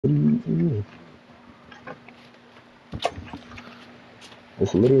What do you mean?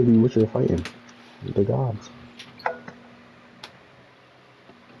 It's literally what you're fighting. The gods.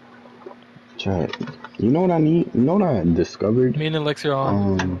 Chat. You know what I need? You know what I discovered? Me and Elixir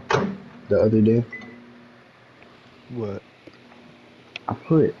on. The other day? What? I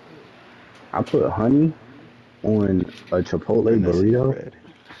put honey on a Chipotle burrito. Bread.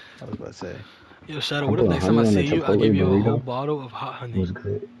 I was about to say. Yo, Shadow, what if next time I see you, I give you a whole bottle of hot honey? It was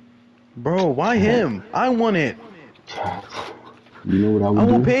good. Bro, why him? I want it. Chat. You know what I would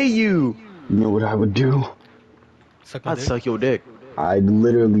do? I will pay you. You know what I would do? I'd suck your dick. I'd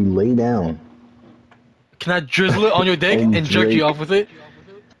literally lay down. Can I drizzle it on your dick and jerk you off with it?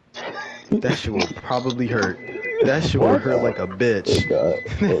 That shit will probably hurt. That shit will hurt like a bitch.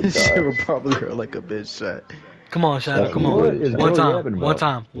 That shit will probably hurt like a bitch, chat. Come on, Shadow, come on. One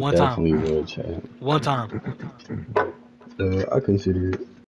time. Definitely would, chat. One time. I consider it.